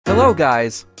Hello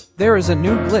guys! There is a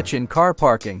new glitch in car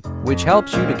parking, which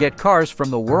helps you to get cars from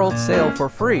the world sale for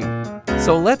free.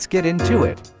 So let's get into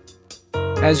it.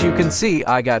 As you can see,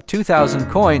 I got 2,000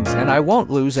 coins and I won't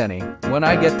lose any when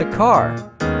I get the car.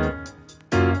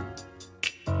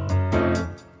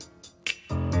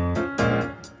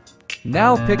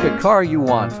 Now pick a car you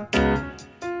want.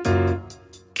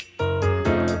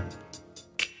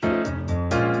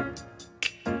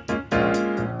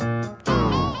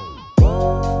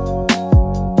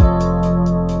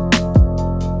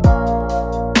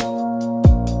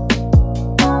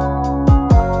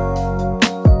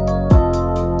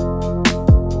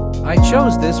 I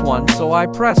chose this one, so I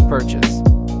press purchase.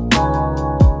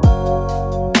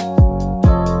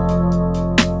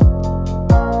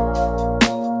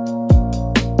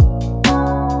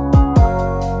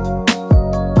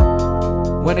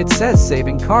 When it says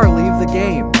saving car, leave the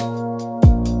game.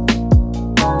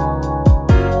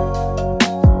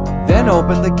 Then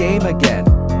open the game again.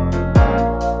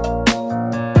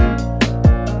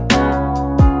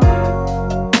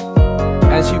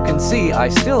 As you can see, I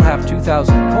still have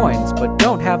 2,000 coins but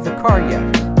don't have the car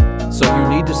yet. So you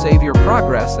need to save your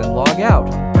progress and log out.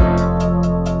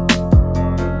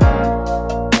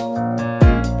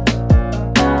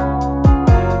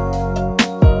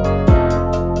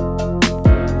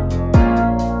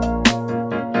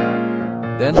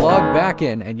 Then log back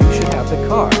in and you should have the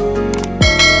car.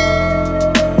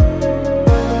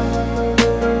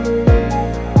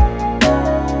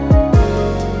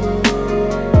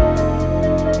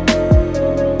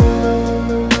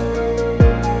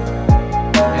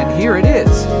 And here it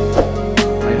is.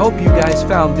 I hope you guys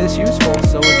found this useful,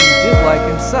 so if you did, like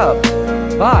and sub.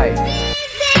 Bye!